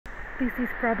This is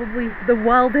probably the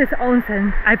wildest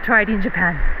onsen I've tried in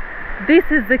Japan. This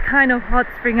is the kind of hot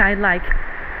spring I like.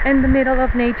 In the middle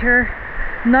of nature,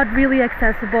 not really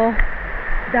accessible.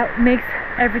 That makes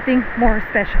everything more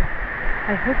special.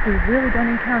 I hope we really don't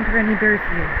encounter any bears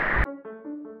here.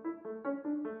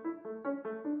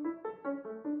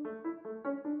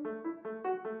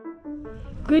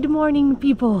 Good morning,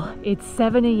 people. It's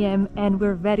 7 a.m. and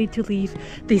we're ready to leave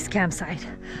this campsite.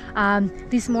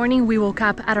 This morning we woke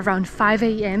up at around 5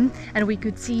 a.m. and we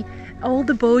could see all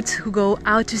the boats who go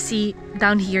out to sea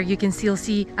down here. You can still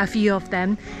see a few of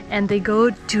them, and they go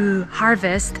to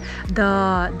harvest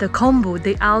the kombu,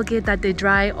 the algae that they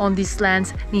dry on these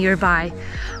lands nearby.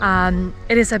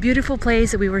 It is a beautiful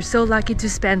place. We were so lucky to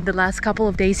spend the last couple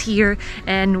of days here,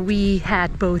 and we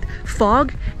had both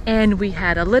fog and we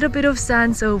had a little bit of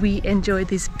sun, so we enjoyed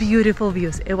these beautiful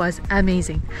views. It was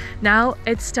amazing. Now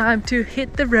it's time to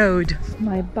hit the road.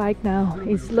 My bike now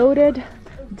is loaded.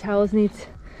 The towels needs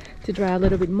to dry a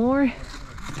little bit more,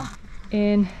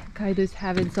 and Kaito's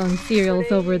having some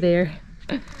cereals over there.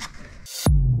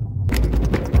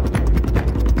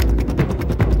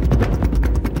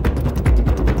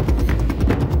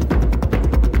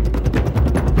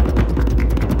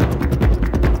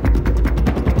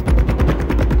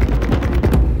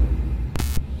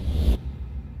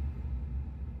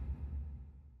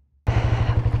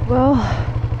 Well,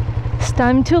 it's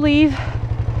time to leave.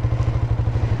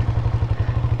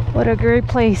 What a great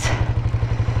place.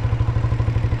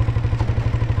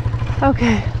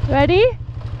 Okay, ready?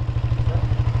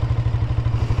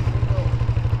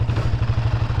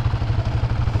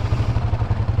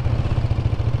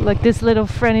 Look, this little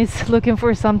friend is looking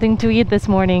for something to eat this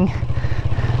morning.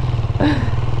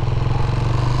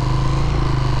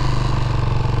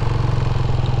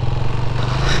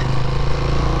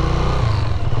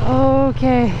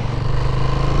 Okay.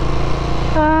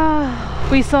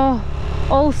 We saw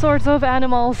all sorts of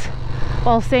animals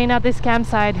while staying at this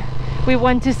campsite. We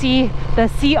went to see the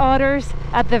sea otters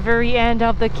at the very end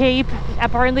of the cape.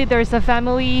 Apparently there's a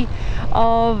family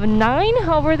of 9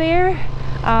 over there.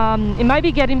 It might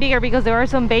be getting bigger because there are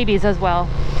some babies as well.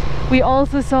 We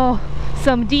also saw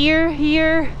some deer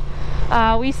here.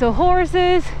 We saw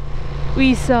horses.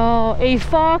 We saw a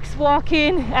fox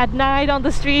walking at night on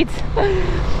the streets.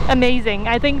 Amazing.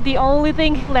 I think the only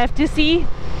thing left to see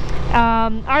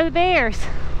are the bears.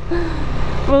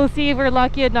 We'll see if we're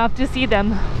lucky enough to see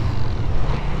them.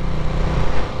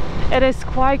 It is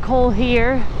quite cold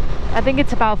here. I think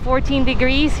it's about 14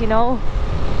 degrees, you know.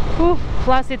 Whew.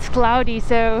 Plus it's cloudy,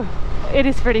 so it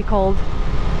is pretty cold.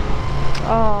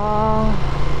 Oh,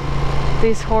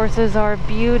 these horses are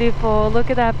beautiful. Look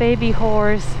at that baby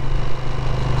horse.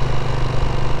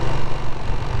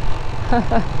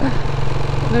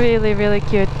 Really, really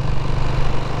cute.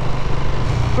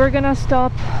 We're gonna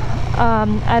stop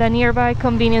at a nearby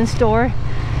convenience store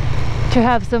to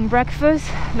have some breakfast,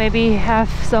 maybe have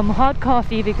some hot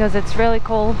coffee because it's really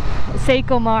cold.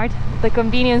 Seiko Mart, the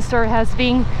convenience store, has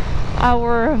been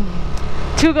our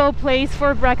to-go place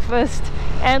for breakfast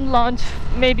and lunch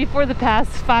maybe for the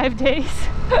past 5 days.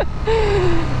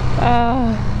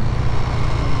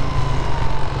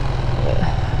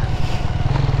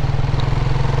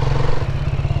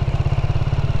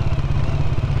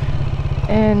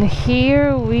 And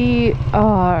here we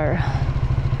are,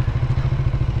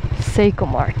 Seiko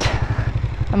Mart.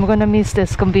 I'm gonna miss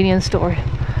this convenience store.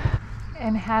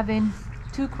 And having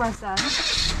 2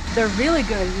 croissants. They're really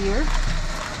good here.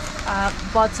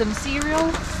 Bought some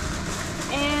cereal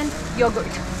and yogurt.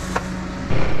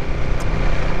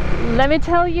 Let me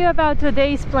tell you about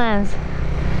today's plans.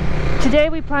 Today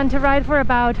we plan to ride for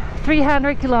about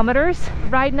 300 kilometers.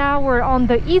 Right now we're on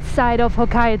the east side of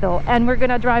Hokkaido, and we're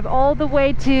gonna drive all the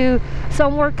way to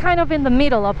somewhere kind of in the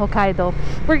middle of Hokkaido.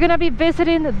 We're gonna be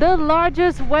visiting the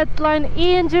largest wetland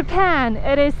in Japan.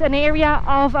 It is an area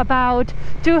of about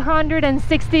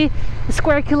 260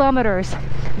 square kilometers.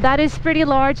 That is pretty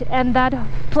large, and that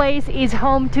place is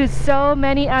home to so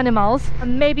many animals.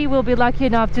 Maybe we'll be lucky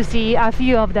enough to see a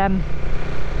few of them.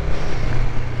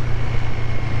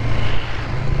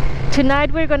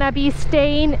 Tonight we're gonna be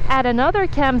staying at another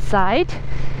campsite,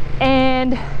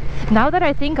 and now that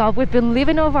I think of, we've been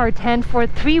living over our tent for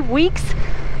 3 weeks,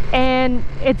 and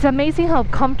it's amazing how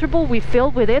comfortable we feel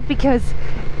with it, because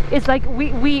it's like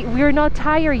we're not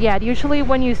tired yet. Usually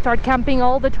when you start camping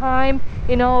all the time,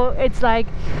 you know, it's like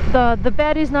the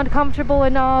bed is not comfortable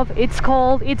enough, it's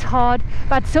cold, it's hot,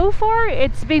 but so far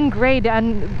it's been great.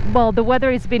 And well, the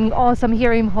weather has been awesome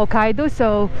here in Hokkaido,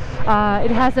 so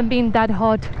it hasn't been that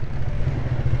hot.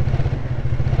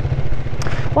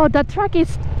 Well, that truck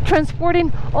is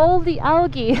transporting all the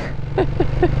algae.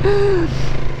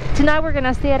 Tonight we're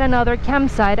gonna stay at another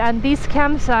campsite, and this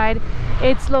campsite,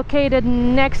 it's located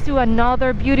next to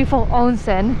another beautiful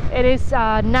onsen. It is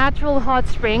a natural hot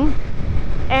spring,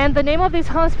 and the name of this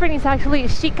hot spring is actually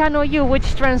Shikanoyu,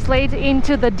 which translates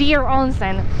into the deer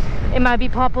onsen. It might be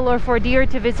popular for deer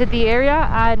to visit the area,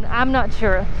 and I'm not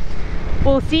sure.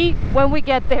 We'll see when we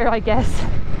get there, I guess.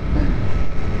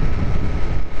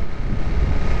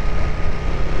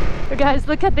 Guys,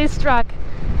 look at this truck.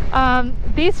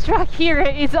 This truck here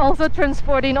is also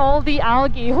transporting all the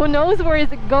algae. Who knows where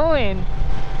it's going?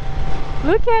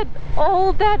 Look at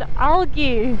all that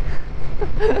algae.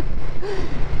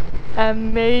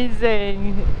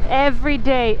 Amazing. Every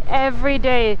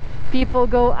day people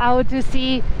go out to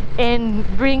sea and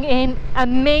bring in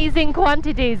amazing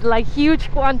quantities, like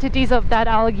huge quantities of that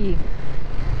algae.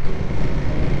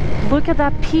 Look at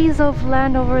that piece of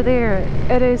land over there.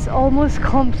 It is almost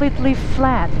completely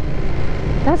flat.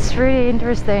 That's really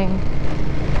interesting.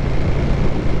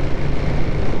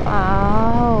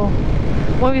 Wow.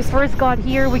 When we first got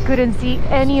here, we couldn't see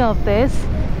any of this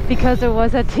because there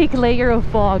was a thick layer of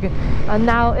fog. And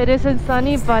now it isn't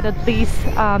sunny, but at least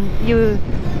you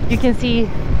can see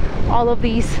all of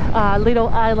these little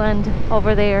island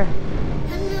over there.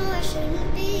 I know I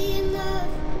shouldn't be in love,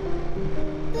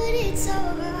 but it's so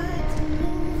hard to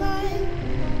move on.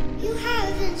 You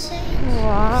haven't changed.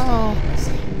 Wow.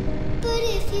 But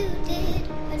if you did,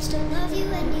 I'd still love you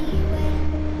anyway.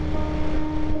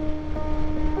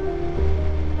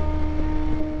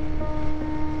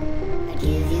 I'd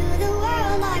give you the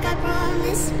world like I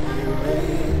promised I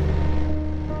would.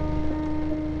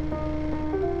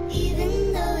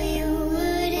 Even though you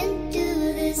wouldn't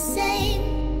do the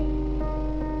same.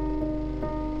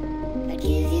 I'd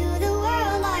give you the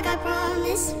world like I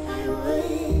promised I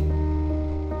would.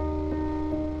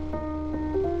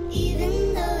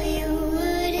 Even though you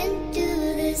wouldn't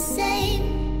do the same.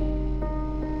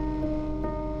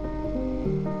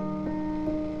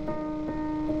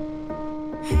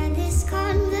 Had this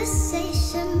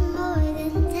conversation more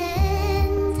than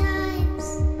 10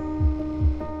 times.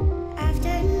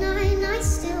 After 9, I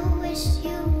still wish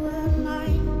you were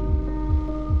mine.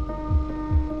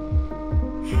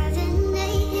 Haven't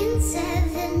ate in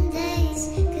 7 days,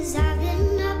 'cause I've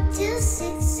been up till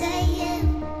 6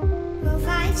 a.m. Wrote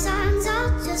 5 songs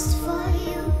all just for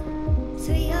you.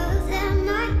 3 of them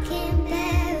I can't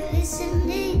bear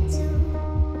listening to.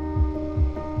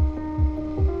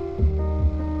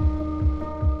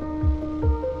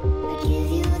 I'd give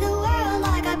you the world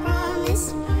like I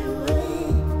promised I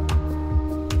would.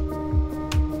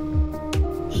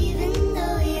 Even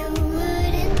though you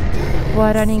wouldn't do.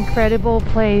 What an incredible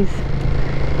place.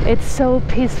 It's so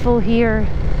peaceful here.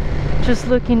 Just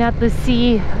looking at the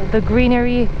sea, the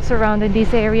greenery surrounding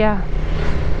this area.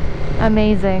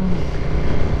 Amazing.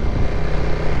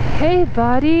 Hey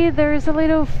buddy, there's a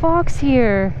little fox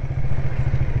here.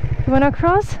 You wanna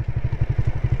cross?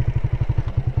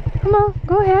 Come on,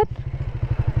 go ahead.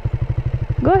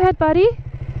 Go ahead, buddy.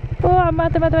 Oh,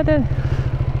 mate. Buddy.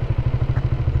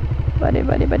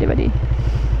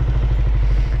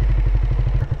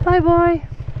 Bye, boy.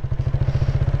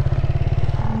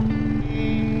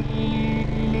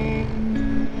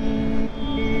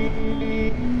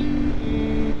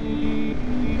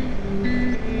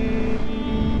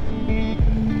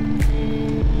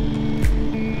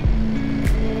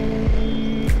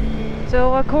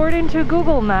 So according to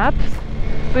Google Maps,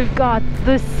 we've got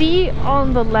the sea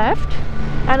on the left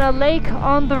and a lake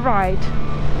on the right.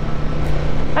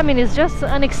 I mean, it's just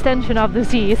an extension of the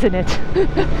sea, isn't it?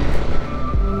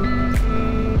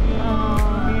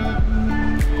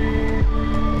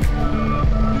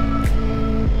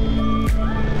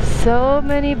 So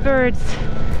many birds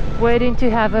waiting to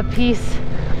have a piece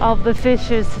of the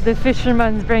fishes the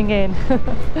fishermen bring in.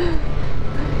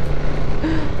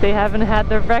 They haven't had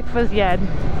their breakfast yet.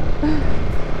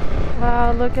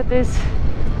 Wow, look at this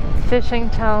fishing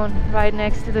town right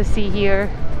next to the sea here.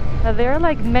 There are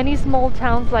like many small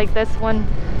towns like this one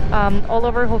all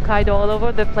over Hokkaido, all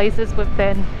over the places we've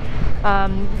been.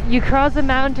 You cross a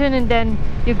mountain and then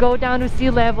you go down to sea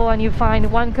level and you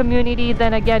find one community,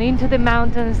 then again into the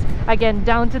mountains, again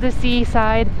down to the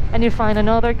seaside, and you find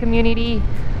another community.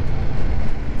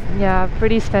 Yeah,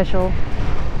 pretty special.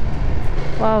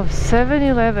 Wow,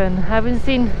 7-Eleven. Haven't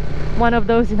seen one of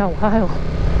those in a while.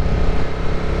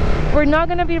 We're not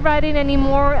gonna be riding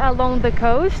anymore along the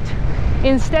coast.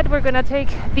 Instead, we're gonna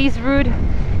take this route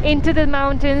into the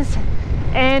mountains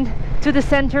and to the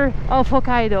center of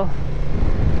Hokkaido.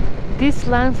 This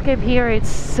landscape here, it's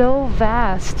so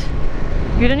vast.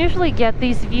 You don't usually get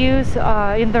these views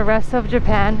in the rest of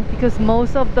Japan because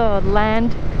most of the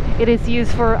land it is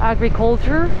used for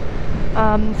agriculture.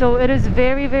 So it is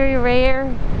very, very rare.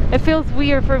 It feels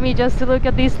weird for me just to look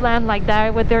at this land like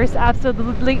that, where there's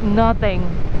absolutely nothing.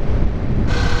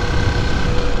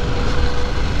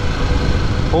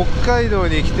 北海道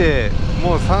に来て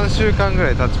もう3週間ぐ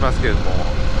らい経ちますけれども、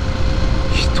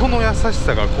人の優し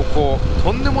さがここ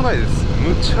とんでもないです。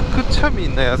むちゃくちゃみ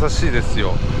んな優しいです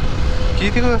よ。聞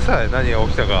いてください、何が起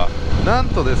きたか。なん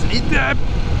とですね、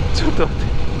ちょっと待っ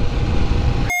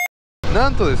て、な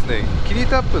んとですね、キリ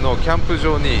タップのキャンプ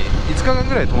場に5日間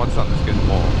ぐらい泊まってたんですけれど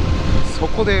も、そ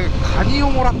こでカニを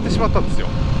もらってしまったんですよ。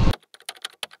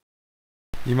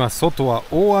今外は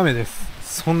大雨です。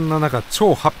そんな中、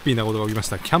超ハッピーなことが起きまし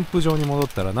た。キャンプ場に戻っ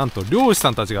たら、なんと漁師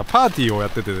さんたちがパーティーをやっ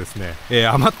ててですね、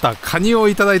余ったカニを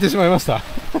いただいてしまいましたし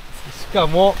か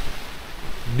も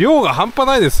量が半端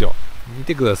ないですよ。見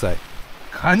てください。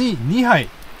カニ2杯、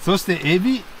そしてエ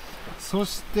ビ、そ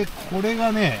してこれ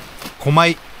がね、コマ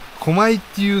イっ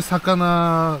ていう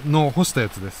魚の干したや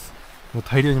つです。もう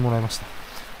大量にもらいました。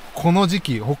この時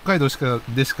期北海道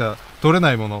でしか取れ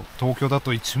ないもの、東京だ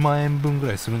と1万円分ぐ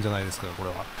らいするんじゃないですか。これ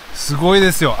はすごいで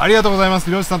すよ。ありがとうございま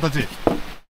す、漁師さんたち。す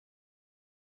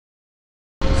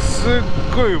っ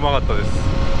ごいうまかったです。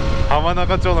浜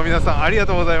中町の皆さん、ありが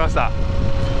とうございました。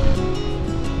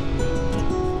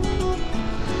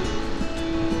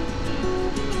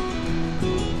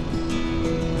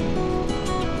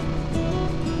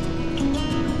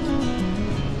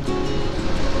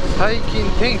最近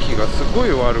天気がすご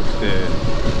い悪くて、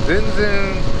全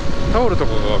然タオルと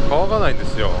かが乾かないんで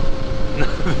すよ。な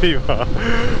ので今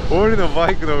オリのバ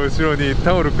イクの後ろに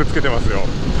タオルくっつけてますよ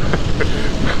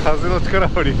風の力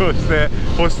を利用して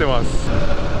干してます。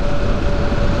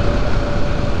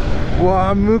う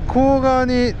わー、向こう側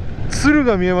に鶴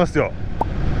が見えますよ。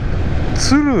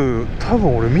鶴、多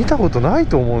分俺見たことない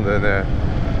と思うんだよね。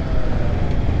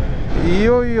い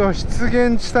よいよ湿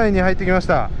原地帯に入ってきまし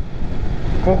た。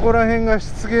ここら辺が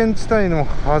湿原地帯の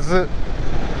はず。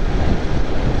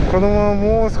このまま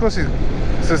もう少し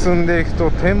進んでいくと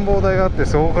展望台があって、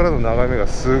そこからの眺めが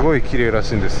すごい綺麗ら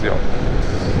しいんですよ。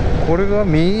これが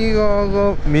右側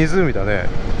が湖だね。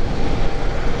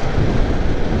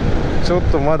ちょっ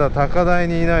とまだ高台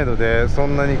にいないのでそ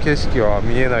んなに景色は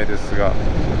見えないですが、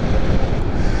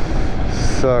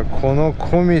さあこの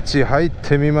小道入っ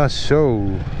てみましょ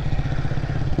う。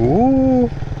おお、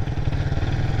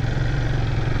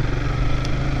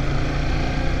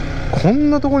こん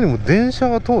なところにも電車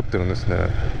が通ってるんですね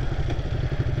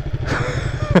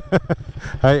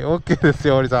はい、OK です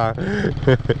よ、オリさん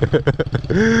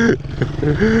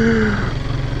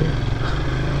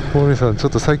オリさん、ちょ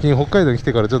っと最近北海道に来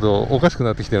てからちょっとおかしく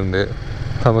なってきてるんで、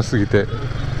楽しすぎて。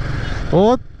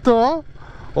おっと、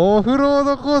オフロー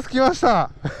ドコース来ました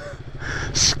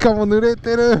しかも濡れ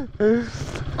てる。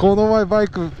この前バイ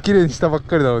クきれいにしたばっ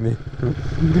かりなのに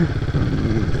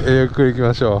ゆっくり行き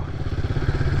ましょう。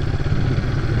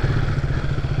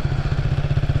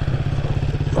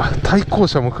対向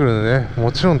車も来るね。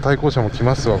もちろん対向車も来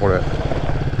ますわ。これ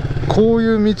こう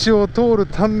いう道を通る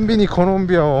たんびにコロン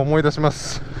ビアを思い出しま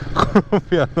す。コロン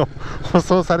ビアの舗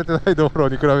装されてない道路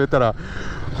に比べたら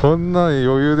こんな余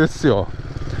裕ですよ。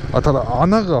ただ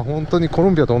穴が本当にコロ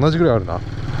ンビアと同じぐらいあるな。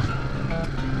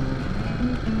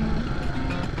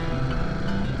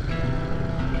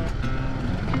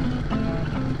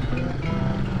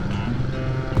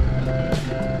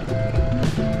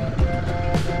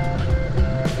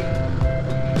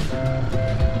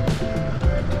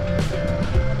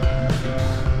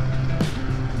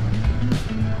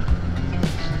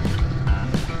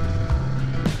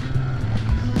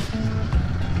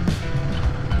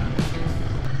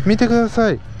見てくだ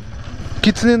さい、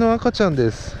キツネの赤ちゃんで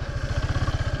す。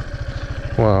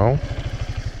わ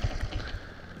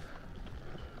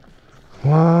お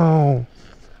わ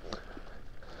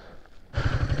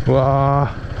お、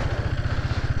わ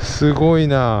ー、すごい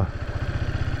な。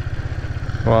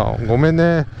わお、ごめん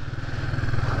ね、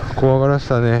怖がらし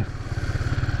たね。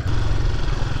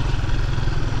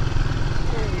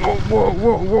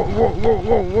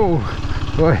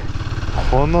おい、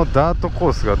このダートコ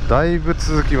ースがだいぶ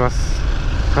続きます。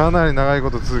かなり長いこ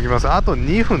と続きます。あと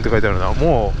2分って書いてあるな。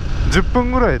もう10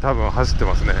分ぐらい多分走って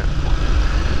ますね。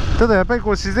ただやっぱり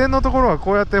こう自然のところは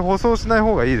こうやって舗装しない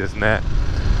方がいいですね。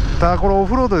ただこれオ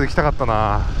フロードで来たかった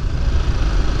な。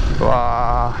う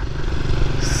わ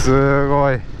ー、す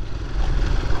ごい。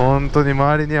本当に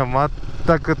周りには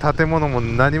全く建物も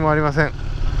何もありません。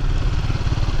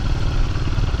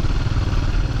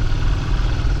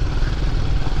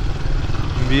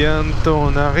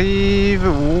Bientôt on arrive.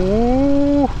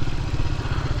 Oh,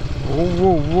 oh,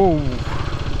 oh, oh.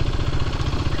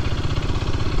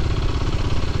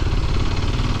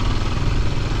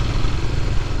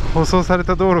 舗装され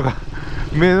た道路が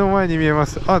目の前に見えま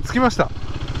す。あ、着きました。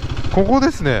ここ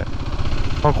ですね。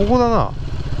あ、ここだな。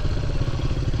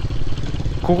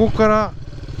ここから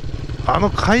あの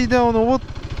階段を登っ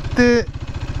て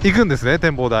いくんですね、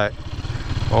展望台。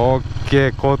オッケ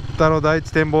ー、こったろ第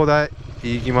一展望台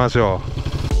行きましょう。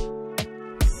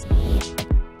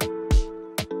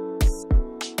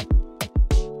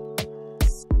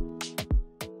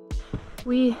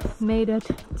We made it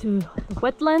to the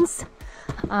wetlands.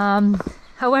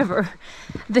 However,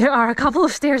 there are a couple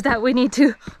of stairs that we need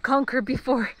to conquer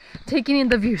before taking in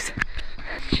the views.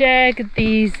 Check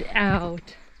these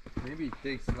out. Maybe it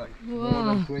takes like more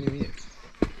than 20 minutes.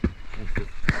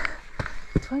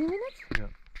 20 minutes? Yeah.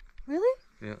 Really?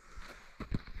 Yeah.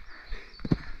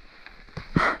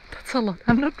 That's a lot.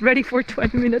 I'm not ready for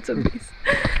 20 minutes of this.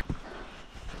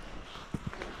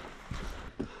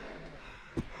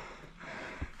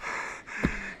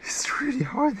 It's really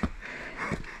hard.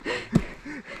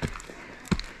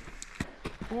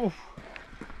 Oh,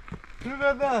 look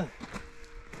at that!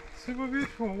 Super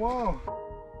beautiful, wow!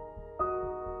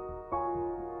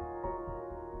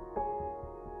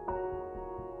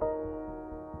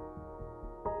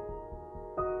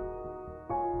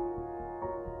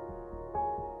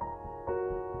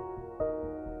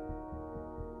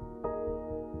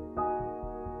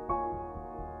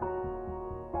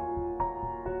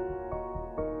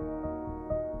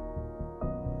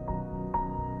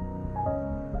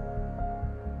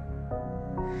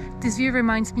 This view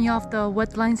reminds me of the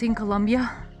wetlands in Colombia.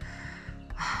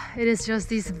 It is just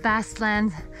this vast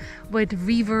land with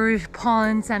rivers,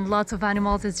 ponds, and lots of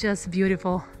animals. It's just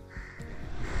beautiful.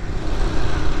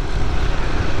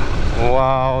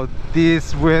 Wow,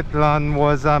 this wetland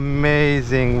was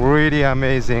amazing, really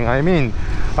amazing. I mean,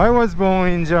 I was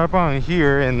born in Japan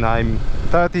here and I'm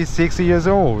 36 years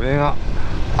old and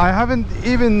I haven't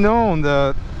even known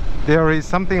that there is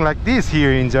something like this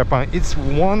here in Japan. It's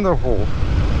wonderful.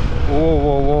 Whoa,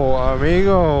 whoa, whoa,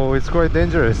 amigo, it's quite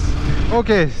dangerous.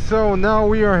 Okay, so now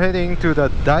we are heading to the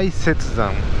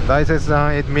Daisetsudan.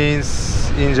 Daisetsudan, it means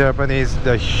in Japanese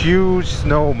the huge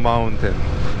snow mountain.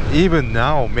 Even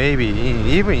now, maybe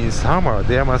even in summer,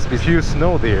 there must be huge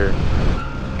snow there.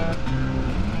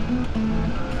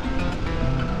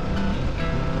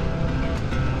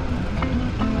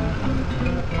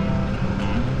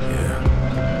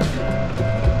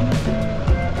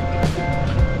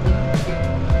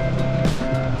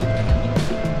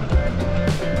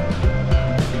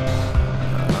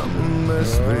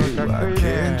 Why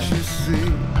can't you see?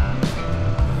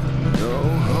 No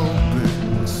hope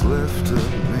is left of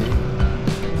me.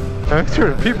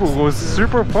 Actually, people go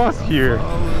super fast here.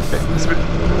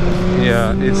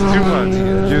 Yeah, it's too much.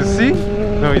 You see?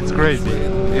 No, it's crazy.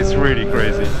 It's really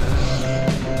crazy.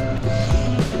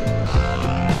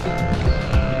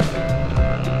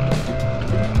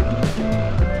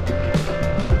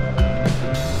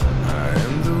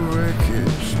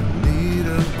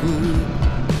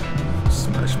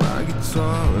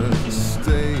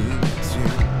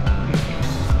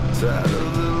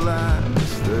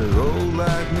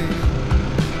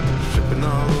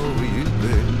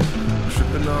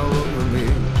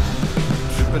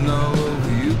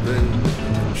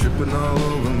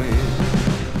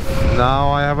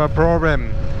 Now I have a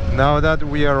problem. Now that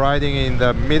we are riding in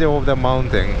the middle of the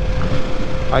mountain,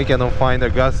 I cannot find a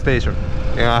gas station.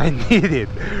 And I need it.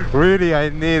 Really, I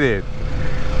need it.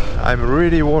 I'm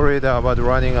really worried about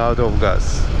running out of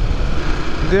gas.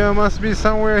 There must be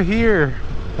somewhere here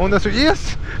on the street.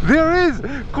 Yes, there is!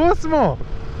 Cosmo!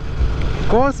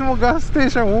 Cosmo gas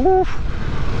station. Oof.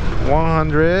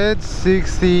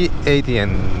 168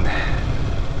 yen.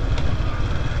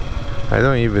 I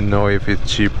don't even know if it's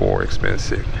cheap or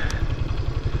expensive.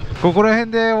 ここら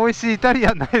辺で美味しいイタリ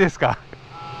アンないですか？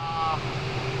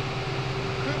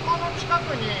空港の近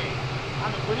くに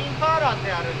グリーンパーラーっ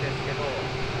てあるんですけど、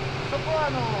そこ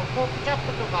はポークチャッ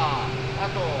プとか、あ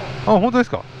と。あ、本当です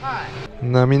か？はい。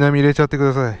なみなみ入れちゃってく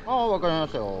ださい。あ、わかりま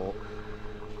したよ。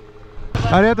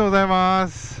ありがとうございま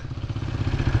す。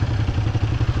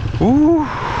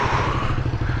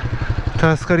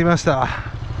助かりました。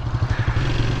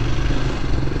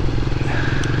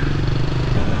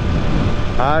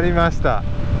ありました。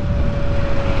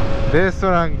レスト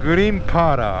ラングリーン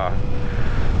パーラー。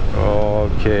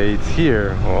Okay, it's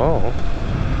here. Oh.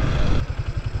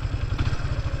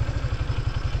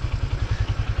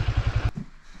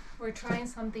 We're trying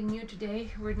something new today.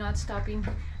 We're not stopping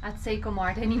at Seiko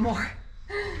Mart anymore.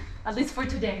 At least for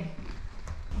today.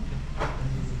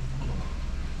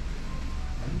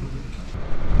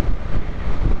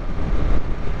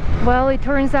 Well, it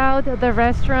turns out the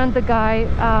restaurant the guy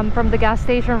from the gas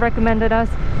station recommended us,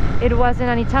 it wasn't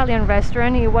an Italian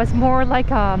restaurant, it was more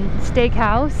like a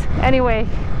steakhouse. Anyway,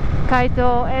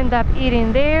 Kaito ended up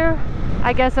eating there.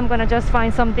 I guess I'm gonna just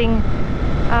find something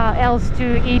else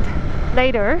to eat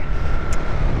later.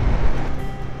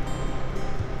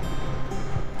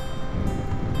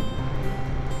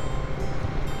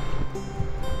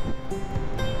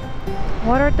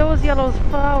 What are those yellow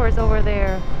flowers over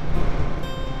there?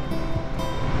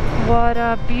 What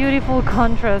a beautiful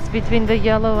contrast between the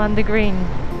yellow and the green.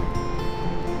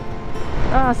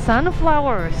 Ah,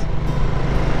 sunflowers.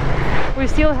 We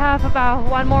still have about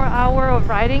 1 more hour of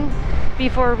riding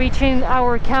before reaching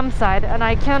our campsite, and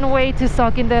I can't wait to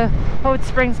soak in the hot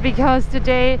springs because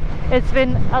today it's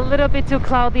been a little bit too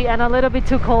cloudy and a little bit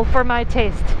too cold for my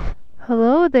taste.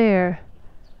 Hello there.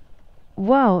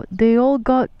 Wow, they all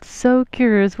got so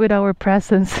curious with our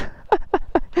presence.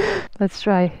 Let's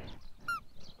try.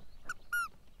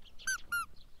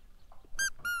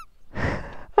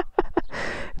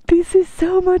 This is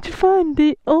so much fun.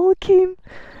 They all came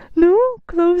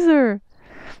closer.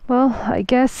 Well, I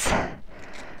guess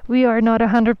we are not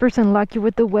 100% lucky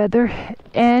with the weather,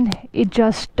 and it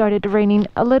just started raining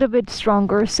a little bit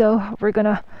stronger, so we're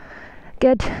gonna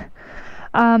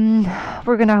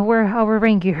wear our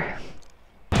rain gear.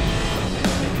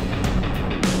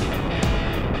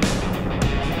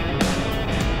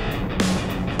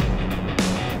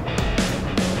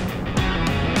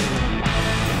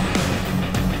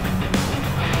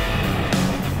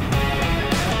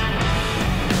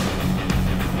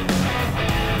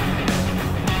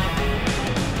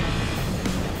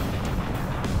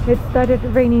 It started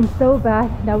raining so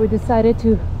bad that we decided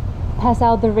to pass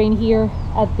out the rain here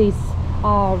at this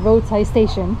roadside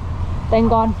station. Thank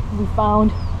God we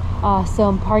found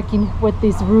some parking with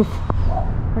this roof.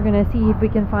 We're gonna see if we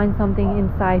can find something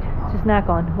inside to snack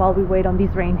on while we wait on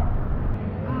this rain.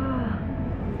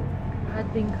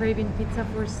 I've been craving pizza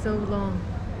for so long.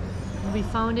 We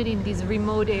found it in this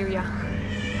remote area.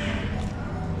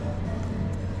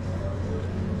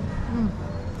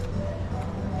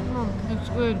 It's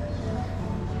good.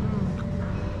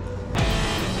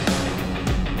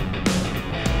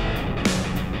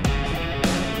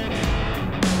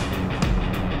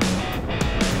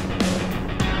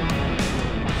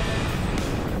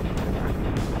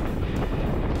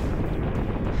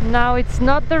 Now it's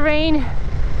not the rain,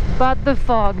 but the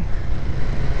fog.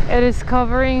 It is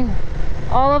covering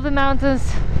all of the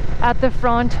mountains at the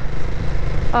front.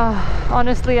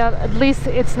 Honestly, at least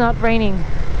it's not raining.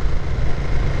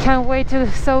 Can't wait to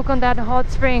soak on that hot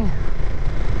spring.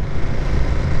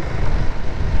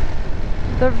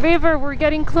 The river, we're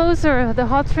getting closer. The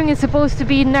hot spring is supposed to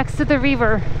be next to the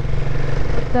river.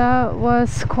 That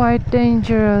was quite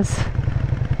dangerous.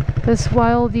 This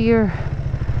wild deer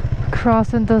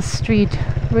crossing the street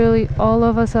really all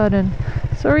of a sudden.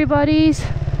 Sorry buddies.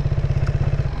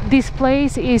 This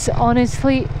place is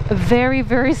honestly very,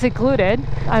 very secluded.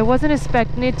 I wasn't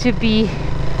expecting it to be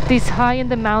this high in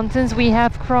the mountains. We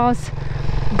have crossed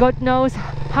God knows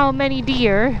how many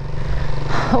deer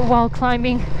while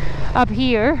climbing up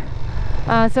here,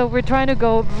 so we're trying to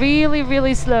go really,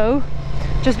 really slow,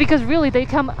 just because really they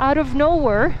come out of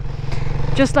nowhere,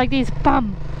 just like this,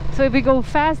 bam. So if we go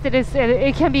fast,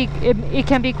 it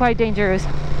can be quite dangerous.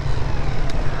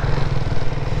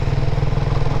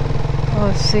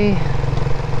 Let's see.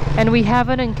 And we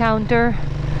haven't encountered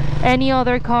any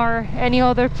other car, any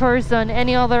other person,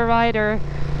 any other rider,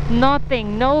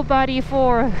 nothing, nobody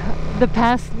for the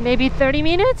past maybe 30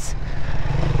 minutes.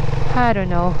 I don't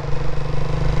know.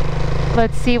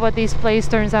 Let's see what this place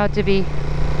turns out to be.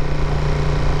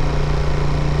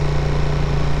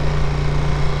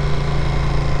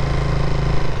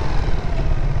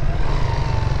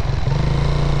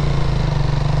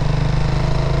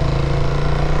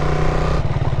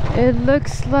 It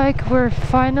looks like we're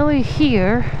finally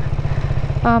here.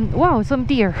 Wow, some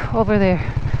deer over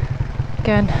there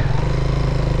again.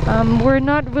 We're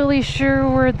not really sure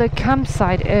where the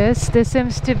campsite is. This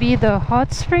seems to be the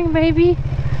hot spring, maybe.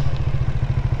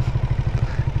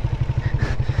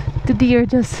 The deer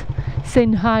just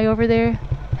saying hi over there.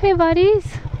 Hey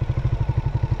buddies.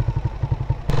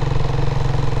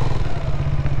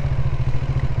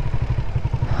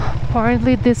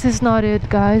 Apparently this is not it,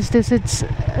 guys. This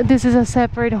is a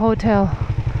separate hotel.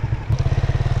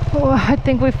 Oh, I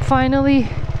think we finally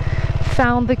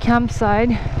found the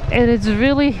campsite. It is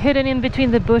really hidden in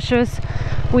between the bushes.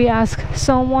 We asked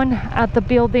someone at the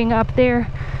building up there,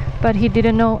 but he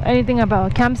didn't know anything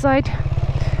about a campsite.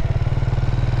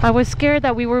 I was scared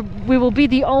that we will be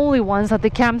the only ones at the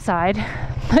campsite.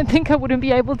 I think I wouldn't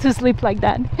be able to sleep like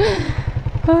that.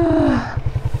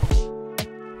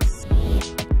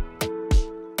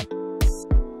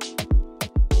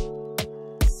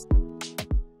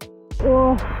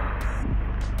 Oh,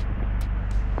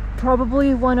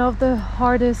 probably one of the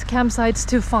hardest campsites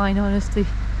to find, honestly.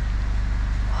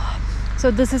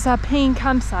 So this is a paying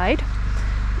campsite.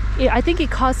 I think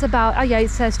it costs about, oh yeah, it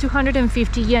says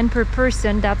 250 yen per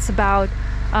person. That's about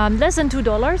less than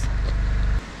 $2.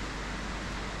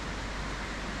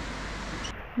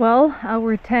 Well,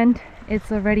 our tent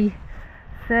is already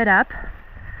set up.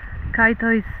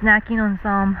 Kaito is snacking on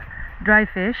some dry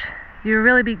fish. You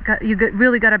really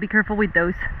gotta be careful with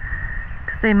those,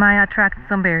 because they might attract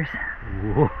some bears.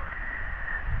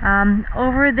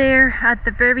 Over there at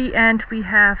the very end we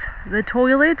have the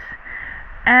toilet,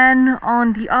 and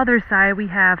on the other side we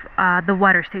have the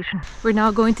water station. We're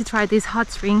now going to try this hot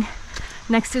spring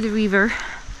next to the river.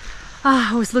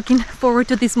 I was looking forward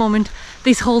to this moment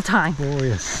this whole time. Oh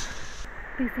yes.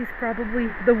 This is probably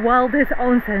the wildest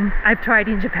onsen I've tried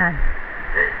in Japan.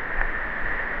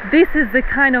 This is the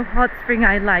kind of hot spring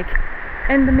I like.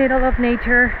 In the middle of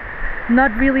nature,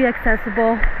 not really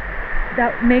accessible.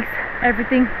 That makes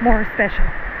everything more special.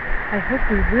 I hope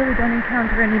we really don't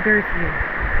encounter any bears here.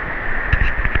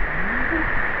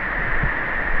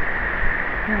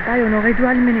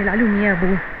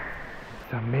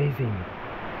 It's amazing.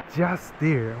 Just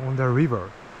there on the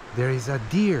river, there is a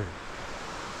deer.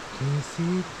 Can you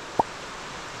see it?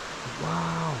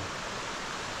 Wow.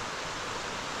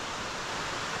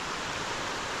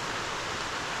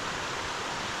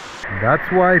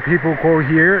 That's why people call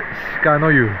here Shika no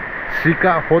Yu,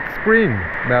 Shika hot spring.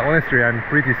 But honestly, I'm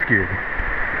pretty scared.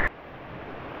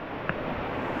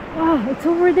 Wow, it's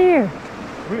over there.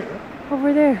 Where?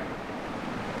 Over there.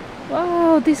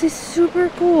 Wow, this is super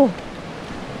cool.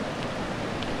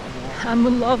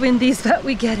 I'm loving this that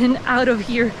we're getting out of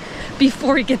here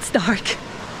before it gets dark.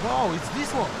 Wow, it's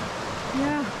this one.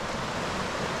 Yeah.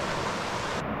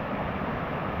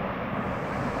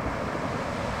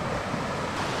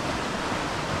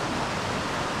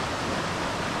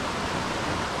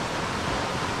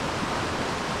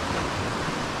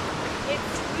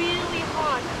 It's really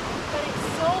hot, but it's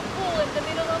so cool in the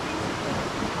middle of this.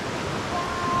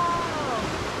 Wow!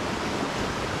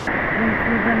 This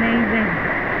is amazing.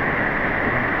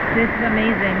 This is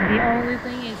amazing. The only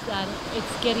thing is that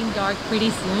it's getting dark pretty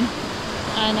soon,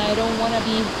 and I don't want to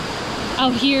be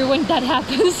out here when that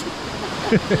happens.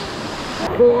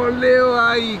 これ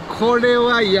はいい、これ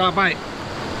はやばい。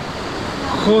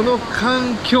この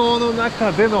環境の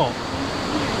中での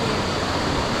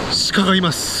鹿がい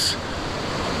ます。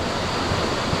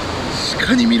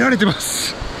鹿に見られてま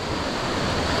す。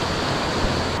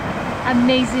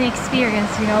Amazing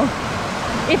experience, you know.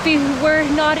 If we were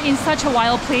not in such a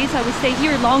wild place, I would stay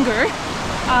here longer.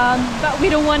 But we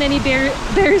don't want any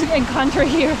bears encounter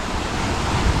here.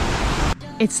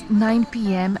 It's 9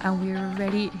 p.m. and we're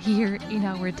already here in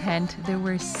our tent. There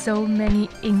were so many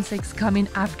insects coming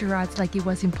after us, like it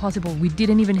was impossible. We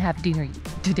didn't even have dinner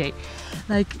today.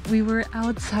 Like, we were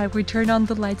outside, we turned on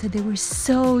the lights and there were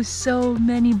so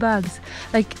many bugs.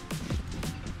 Like,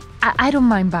 I don't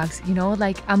mind bugs, you know,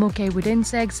 like I'm okay with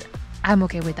insects, I'm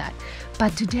okay with that.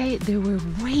 But today there were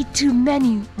way too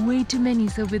many,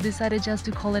 so we decided just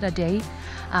to call it a day.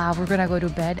 We're gonna go to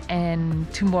bed and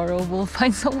tomorrow we'll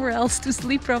find somewhere else to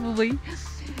sleep probably.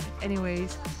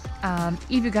 Anyways, if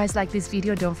you guys like this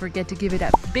video, don't forget to give it a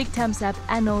big thumbs up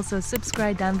and also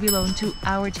subscribe down below to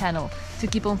our channel to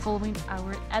keep on following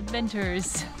our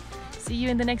adventures. See you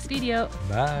in the next video.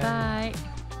 Bye. Bye.